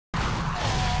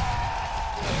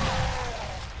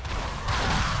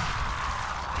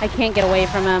I can't get away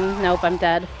from him. Nope, I'm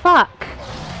dead. Fuck.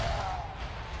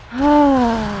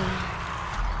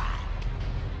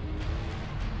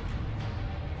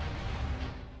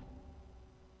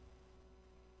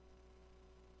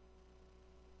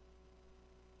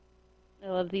 I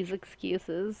love these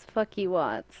excuses. Fuck you,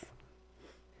 Watts.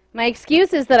 My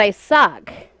excuse is that I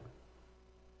suck.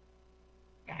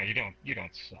 No, you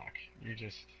don't suck. You're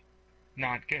just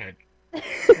not good.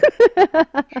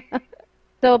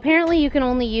 So apparently you can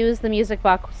only use the music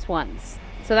box once.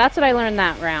 So that's what I learned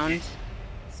that round.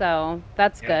 So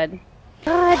that's good.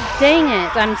 God dang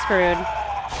it, I'm screwed.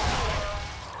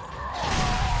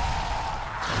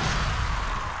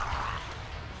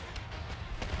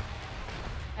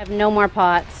 I have no more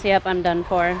pots. Yep, I'm done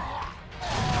for.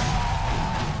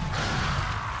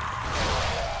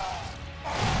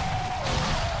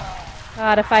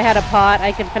 God, if I had a pot,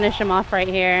 I could finish him off right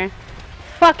here.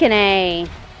 Fucking A.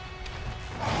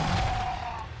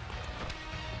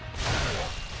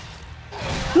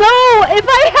 No! If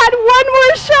I had one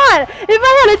more shot! If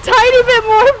I had a tiny bit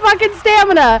more fucking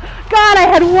stamina! God, I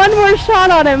had one more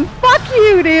shot on him! Fuck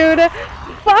you, dude!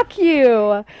 Fuck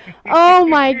you! Oh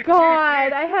my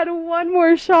god, I had one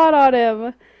more shot on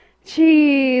him!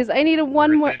 Jeez, I needed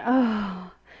one more...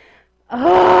 Oh.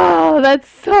 Oh, that's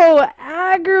so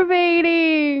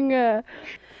aggravating! Oh,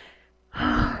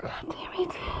 god damn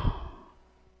it.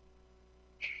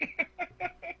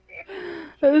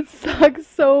 That sucks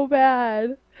so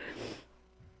bad.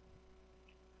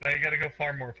 Now you gotta go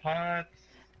farm more pots.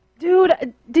 Dude,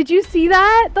 did you see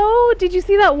that though? Did you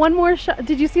see that one more shot?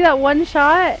 Did you see that one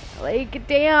shot? Like,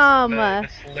 damn. The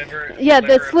sliver. Yeah,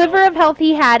 the sliver of health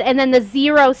he had, and then the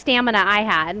 0 stamina I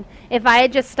had. If I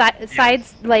had just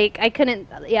sides, like, I couldn't.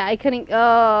 Yeah, I couldn't.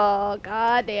 Oh,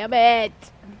 god damn it.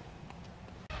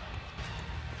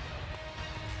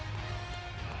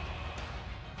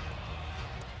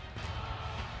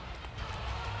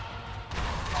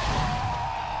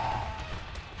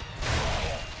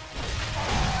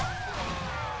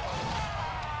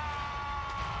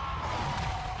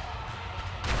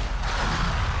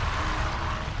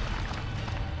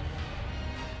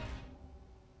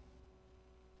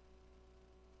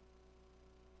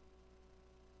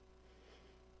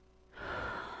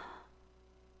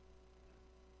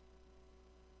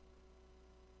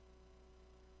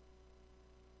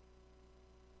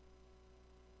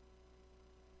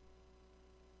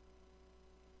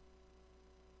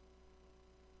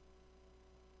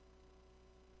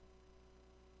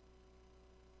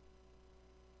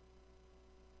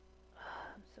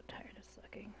 I'm so tired of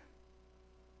sucking.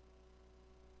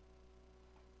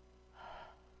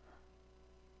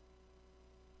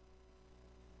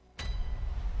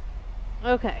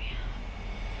 Okay.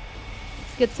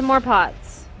 Let's get some more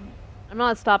pots. I'm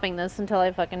not stopping this until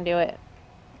I fucking do it.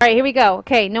 Alright, here we go.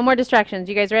 Okay, no more distractions.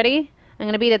 You guys ready? I'm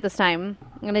gonna beat it this time.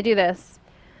 I'm gonna do this.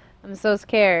 I'm so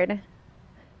scared.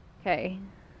 Okay.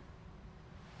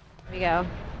 Here we go.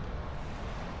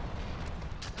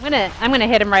 I'm gonna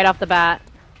hit him right off the bat.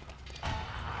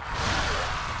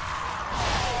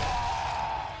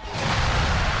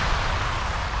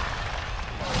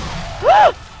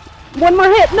 One more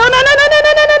hit. No, no, no, no, no,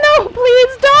 no, no, no, no.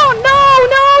 Please don't. No,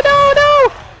 no, no,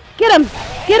 no. Get him.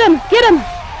 Get him. Get him.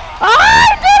 Oh, I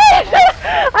did it.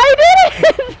 I did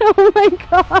it. Oh, my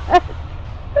God.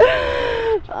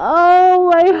 Oh,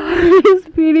 my heart is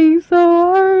beating so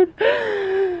hard.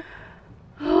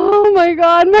 Oh, my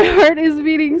God. My heart is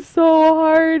beating so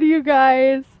hard, you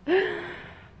guys.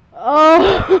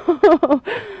 Oh.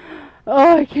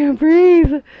 Oh, I can't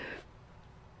breathe.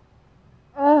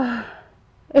 Oh.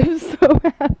 I'm so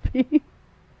happy.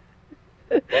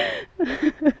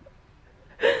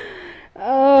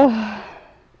 Oh.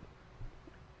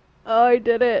 Oh, I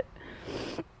did it.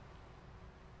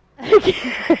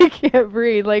 I can't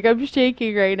breathe. Like, I'm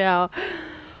shaking right now.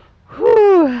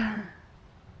 Whew.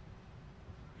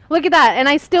 Look at that. And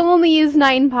I still only use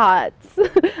 9 pots.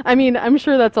 I mean, I'm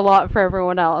sure that's a lot for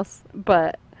everyone else.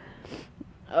 But,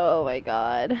 oh my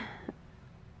God.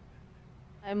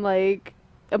 I'm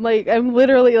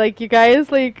literally, like, you guys,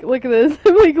 like, look at this.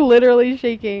 I'm, like, literally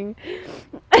shaking.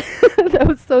 That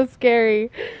was so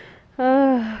scary.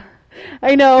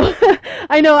 I know.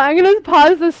 I know. I'm gonna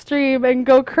pause the stream and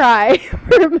go cry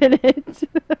for a minute.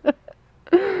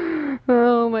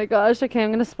 Oh my gosh. Okay,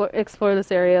 I'm gonna explore this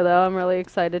area, though. I'm really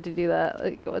excited to do that.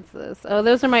 Like, what's this? Oh,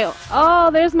 those are my... Oh,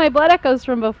 there's my blood echoes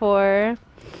from before.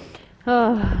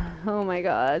 Oh my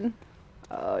God.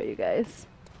 Oh, you guys.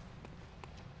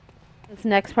 This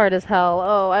next part is hell.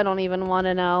 Oh, I don't even want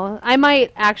to know. I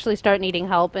might actually start needing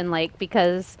help, and like,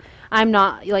 because I'm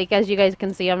not, like, as you guys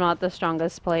can see, I'm not the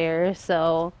strongest player,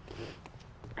 so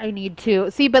I need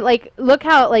to. See, but, like, look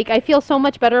how, like, I feel so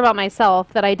much better about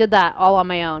myself that I did that all on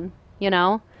my own, you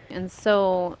know? And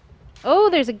so... Oh,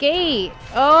 there's a gate!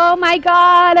 Oh my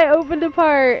god, I opened a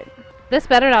part! This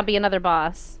better not be another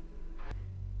boss.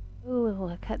 Ooh,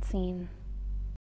 a cutscene.